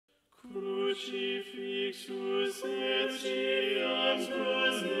Crucifixus etiam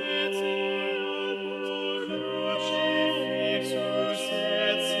pros etiam Crucifixus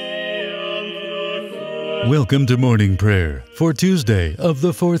etiam pro. Welcome to Morning Prayer for Tuesday of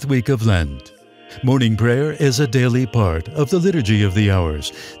the fourth week of Lent. Morning prayer is a daily part of the Liturgy of the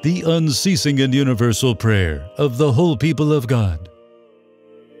Hours, the unceasing and universal prayer of the whole people of God.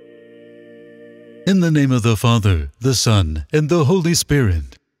 In the name of the Father, the Son, and the Holy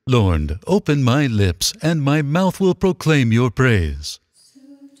Spirit. Lord, open my lips, and my mouth will proclaim your praise.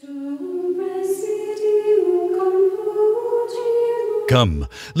 Come,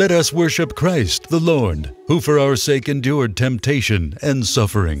 let us worship Christ the Lord, who for our sake endured temptation and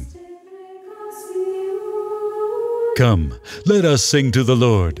suffering. Come, let us sing to the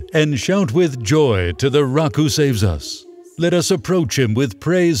Lord, and shout with joy to the Rock who saves us. Let us approach Him with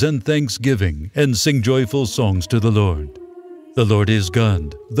praise and thanksgiving, and sing joyful songs to the Lord. The Lord is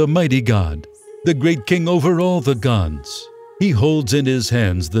God, the mighty God, the great King over all the gods. He holds in His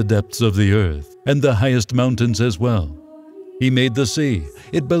hands the depths of the earth, and the highest mountains as well. He made the sea,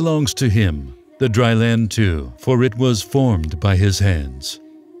 it belongs to Him, the dry land too, for it was formed by His hands.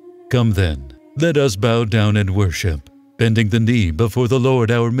 Come then, let us bow down and worship, bending the knee before the Lord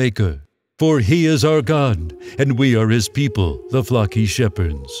our Maker. For He is our God, and we are His people, the flock He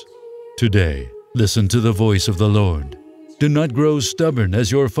shepherds. Today, listen to the voice of the Lord. Do not grow stubborn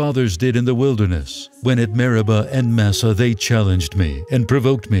as your fathers did in the wilderness, when at Meribah and Massah they challenged me and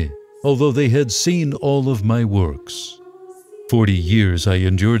provoked me, although they had seen all of my works. 40 years I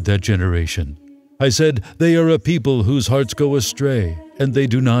endured that generation. I said, they are a people whose hearts go astray, and they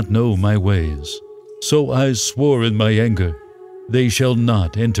do not know my ways. So I swore in my anger, they shall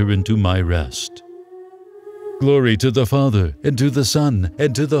not enter into my rest. Glory to the Father, and to the Son,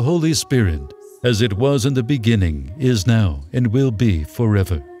 and to the Holy Spirit, as it was in the beginning, is now, and will be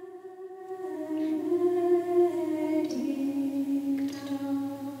forever.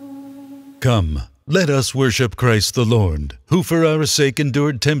 Come, let us worship Christ the Lord, who for our sake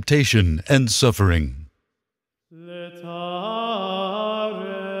endured temptation and suffering.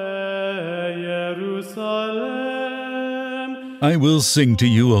 I will sing to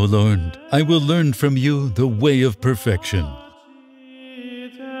you, O Lord. I will learn from you the way of perfection.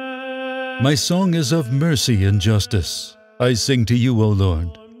 My song is of mercy and justice. I sing to you, O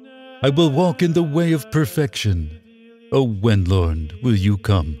Lord. I will walk in the way of perfection. O when, Lord, will you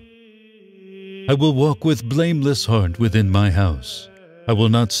come? I will walk with blameless heart within my house. I will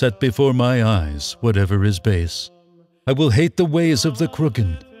not set before my eyes whatever is base. I will hate the ways of the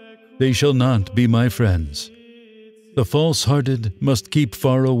crooked. They shall not be my friends. The false-hearted must keep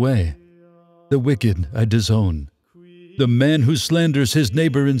far away. The wicked I disown. The man who slanders his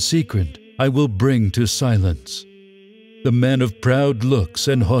neighbor in secret, I will bring to silence. The man of proud looks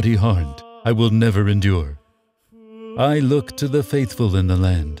and haughty heart, I will never endure. I look to the faithful in the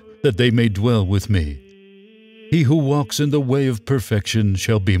land, that they may dwell with me. He who walks in the way of perfection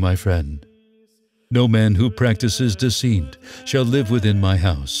shall be my friend. No man who practices deceit shall live within my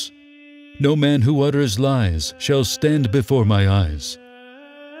house. No man who utters lies shall stand before my eyes.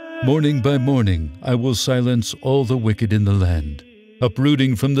 Morning by morning I will silence all the wicked in the land,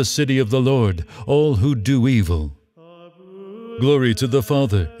 uprooting from the city of the Lord all who do evil. Glory to the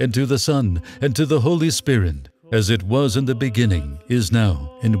Father, and to the Son, and to the Holy Spirit, as it was in the beginning, is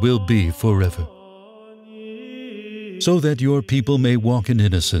now, and will be forever. So that your people may walk in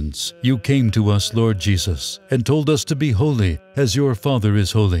innocence, you came to us, Lord Jesus, and told us to be holy, as your Father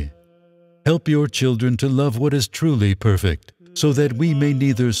is holy. Help your children to love what is truly perfect, so that we may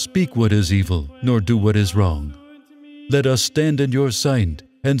neither speak what is evil, nor do what is wrong. Let us stand in your sight,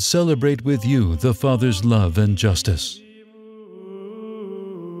 and celebrate with you the Father's love and justice.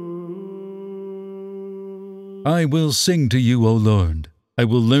 I will sing to you, O Lord. I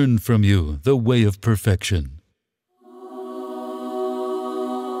will learn from you the way of perfection.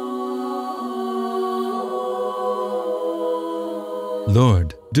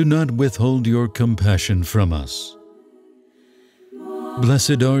 Lord, do not withhold your compassion from us.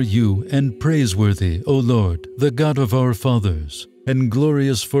 Blessed are you and praiseworthy, O Lord, the God of our fathers, and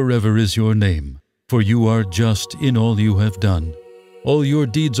glorious forever is your name, for you are just in all you have done. All your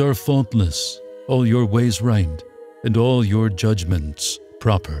deeds are faultless, all your ways right, and all your judgments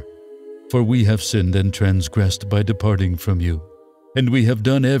proper. For we have sinned and transgressed by departing from you, and we have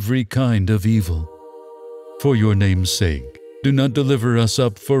done every kind of evil. For your name's sake, do not deliver us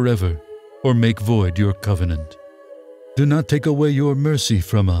up forever, or make void your covenant. Do not take away your mercy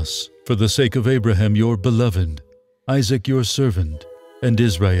from us, for the sake of Abraham your beloved, Isaac your servant, and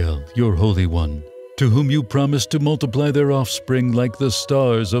Israel your Holy One, to whom you promised to multiply their offspring like the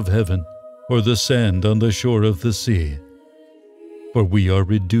stars of heaven, or the sand on the shore of the sea. For we are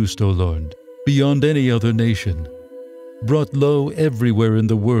reduced, O Lord, beyond any other nation, brought low everywhere in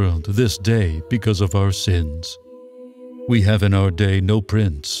the world this day because of our sins. We have in our day no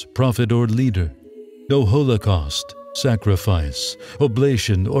prince, prophet, or leader, no holocaust, sacrifice,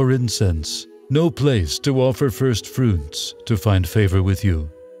 oblation, or incense, no place to offer first fruits to find favor with you.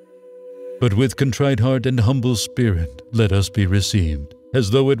 But with contrite heart and humble spirit let us be received,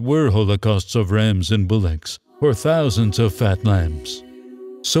 as though it were holocausts of rams and bullocks, or thousands of fat lambs.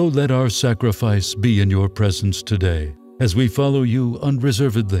 So let our sacrifice be in your presence today, as we follow you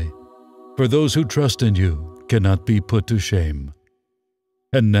unreservedly, for those who trust in you cannot be put to shame.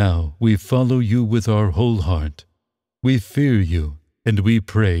 And now we follow you with our whole heart. We fear you, and we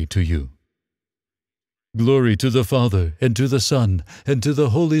pray to you. Glory to the Father, and to the Son, and to the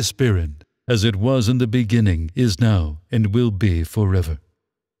Holy Spirit, as it was in the beginning, is now, and will be forever.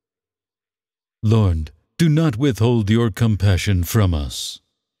 Lord, do not withhold your compassion from us.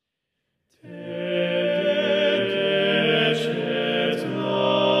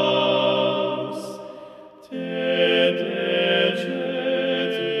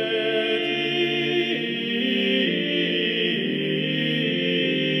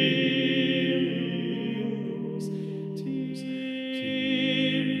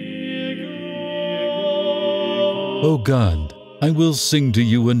 O God, I will sing to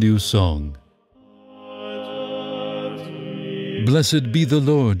you a new song. Blessed be the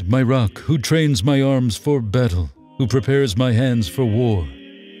Lord, my rock, who trains my arms for battle, who prepares my hands for war.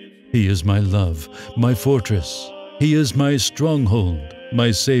 He is my love, my fortress. He is my stronghold, my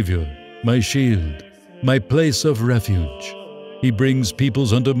Savior, my shield, my place of refuge. He brings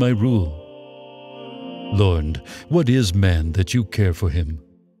peoples under my rule. Lord, what is man that you care for him?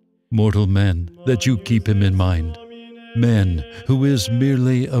 Mortal man, that you keep him in mind? Man who is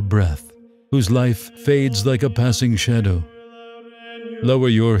merely a breath, whose life fades like a passing shadow. Lower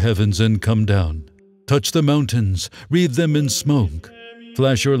your heavens and come down. Touch the mountains, wreathe them in smoke.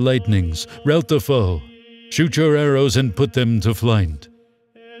 Flash your lightnings, rout the foe. Shoot your arrows and put them to flight.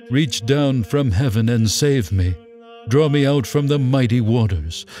 Reach down from heaven and save me. Draw me out from the mighty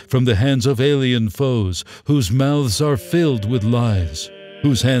waters, from the hands of alien foes, whose mouths are filled with lies,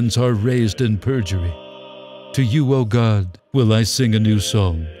 whose hands are raised in perjury. To you, O God, will I sing a new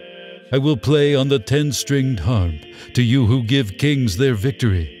song. I will play on the 10-stringed harp, to you who give kings their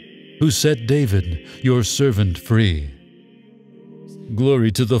victory, who set David, your servant, free.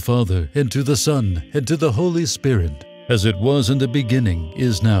 Glory to the Father, and to the Son, and to the Holy Spirit, as it was in the beginning,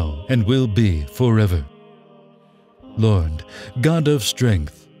 is now, and will be forever. Lord, God of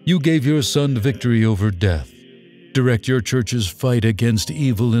strength, you gave your Son victory over death. Direct your church's fight against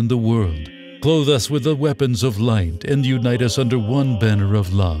evil in the world. Clothe us with the weapons of light and unite us under one banner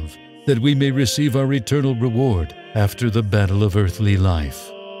of love, that we may receive our eternal reward after the battle of earthly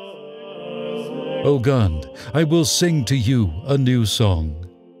life. O God, I will sing to you a new song.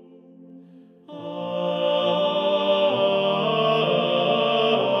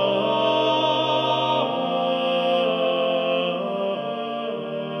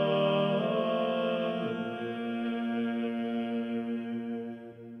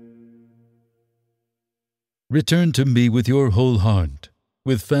 Return to me with your whole heart,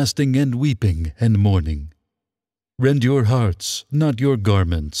 with fasting and weeping and mourning. Rend your hearts, not your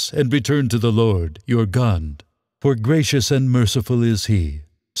garments, and return to the Lord, your God. For gracious and merciful is He,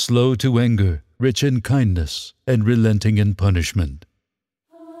 slow to anger, rich in kindness, and relenting in punishment.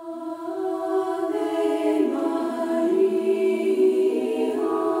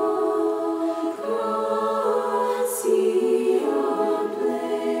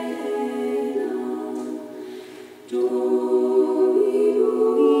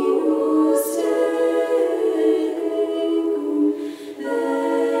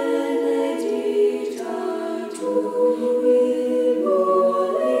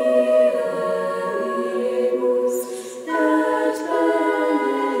 That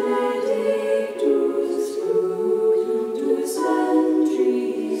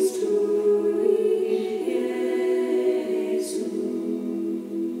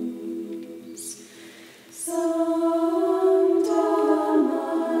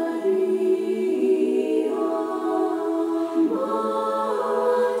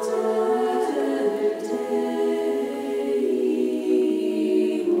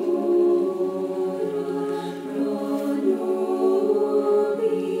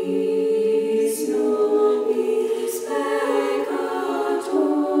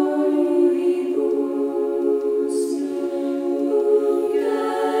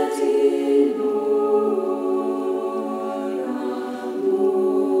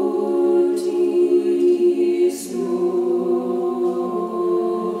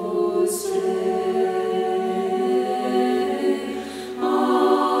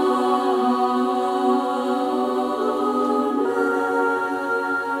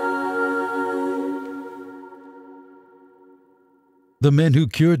The men who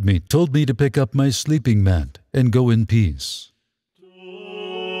cured me told me to pick up my sleeping mat and go in peace.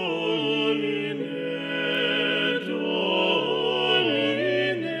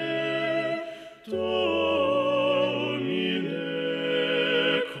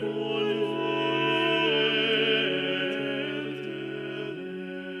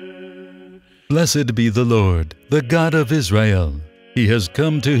 Blessed be the Lord, the God of Israel. He has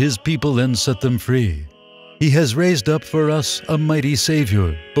come to His people and set them free. He has raised up for us a mighty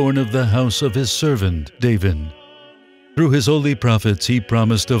Savior, born of the house of His servant David. Through His holy prophets He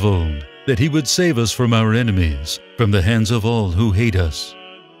promised of old that He would save us from our enemies, from the hands of all who hate us.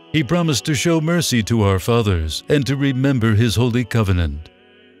 He promised to show mercy to our fathers and to remember His holy covenant.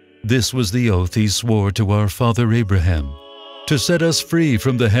 This was the oath He swore to our father Abraham, to set us free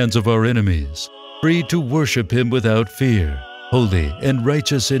from the hands of our enemies, free to worship Him without fear, holy and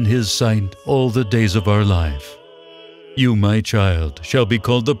righteous in His sight all the days of our life. You, my child, shall be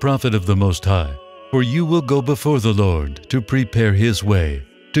called the prophet of the Most High, for you will go before the Lord to prepare His way,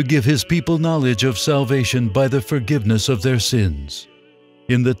 to give His people knowledge of salvation by the forgiveness of their sins.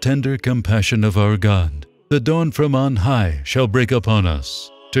 In the tender compassion of our God, the dawn from on high shall break upon us,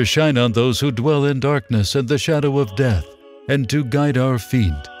 to shine on those who dwell in darkness and the shadow of death, and to guide our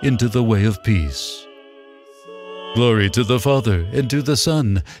feet into the way of peace. Glory to the Father, and to the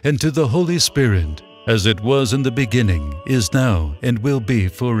Son, and to the Holy Spirit, as it was in the beginning, is now, and will be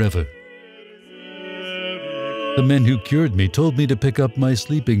forever. The men who cured me told me to pick up my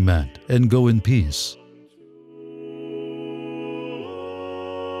sleeping mat and go in peace.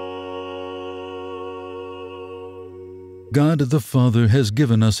 God the Father has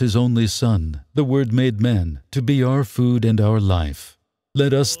given us His only Son, the Word made man, to be our food and our life.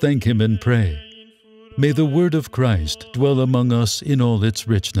 Let us thank Him and pray. May the Word of Christ dwell among us in all its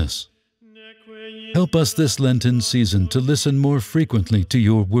richness. Help us this Lenten season to listen more frequently to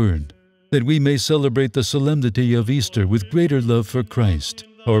Your Word, that we may celebrate the solemnity of Easter with greater love for Christ,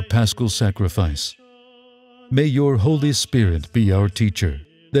 our Paschal sacrifice. May Your Holy Spirit be our teacher,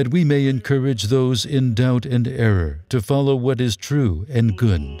 that we may encourage those in doubt and error to follow what is true and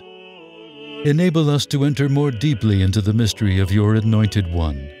good. Enable us to enter more deeply into the mystery of Your Anointed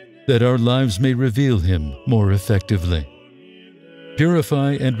One, that our lives may reveal Him more effectively.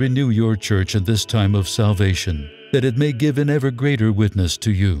 Purify and renew Your Church in this time of salvation, that it may give an ever greater witness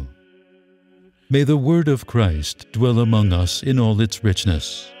to You. May the Word of Christ dwell among us in all its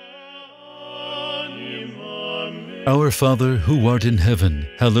richness. Our Father, who art in heaven,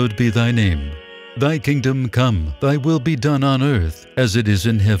 hallowed be Thy name. Thy kingdom come, Thy will be done on earth as it is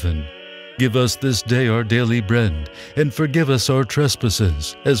in heaven. Give us this day our daily bread, and forgive us our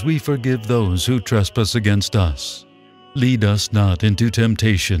trespasses, as we forgive those who trespass against us. Lead us not into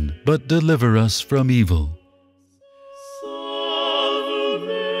temptation, but deliver us from evil.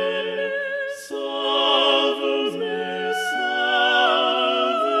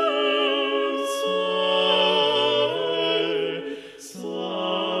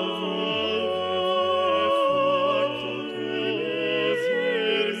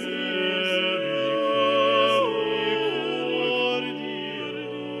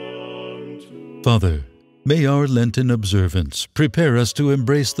 Father, may our Lenten observance prepare us to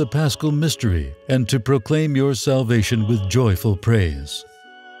embrace the Paschal mystery and to proclaim Your salvation with joyful praise.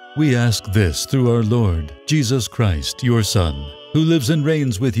 We ask this through our Lord, Jesus Christ, Your Son, who lives and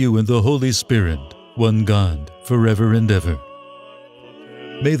reigns with You in the Holy Spirit, one God, forever and ever.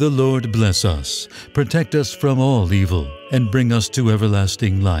 May the Lord bless us, protect us from all evil, and bring us to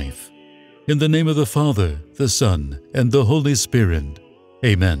everlasting life. In the name of the Father, the Son, and the Holy Spirit.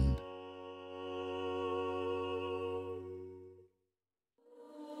 Amen.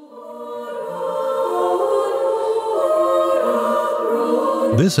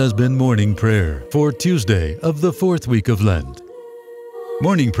 This has been Morning Prayer for Tuesday of the 4th week of Lent.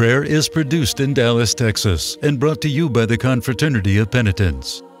 Morning Prayer is produced in Dallas, Texas, and brought to you by the Confraternity of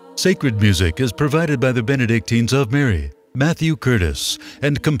Penitents. Sacred music is provided by the Benedictines of Mary, Matthew Curtis,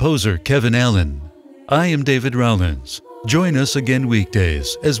 and composer Kevin Allen. I am David Rowlands. Join us again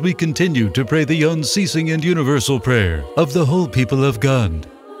weekdays as we continue to pray the unceasing and universal prayer of the whole people of God,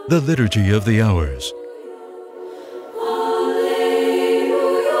 the Liturgy of the Hours.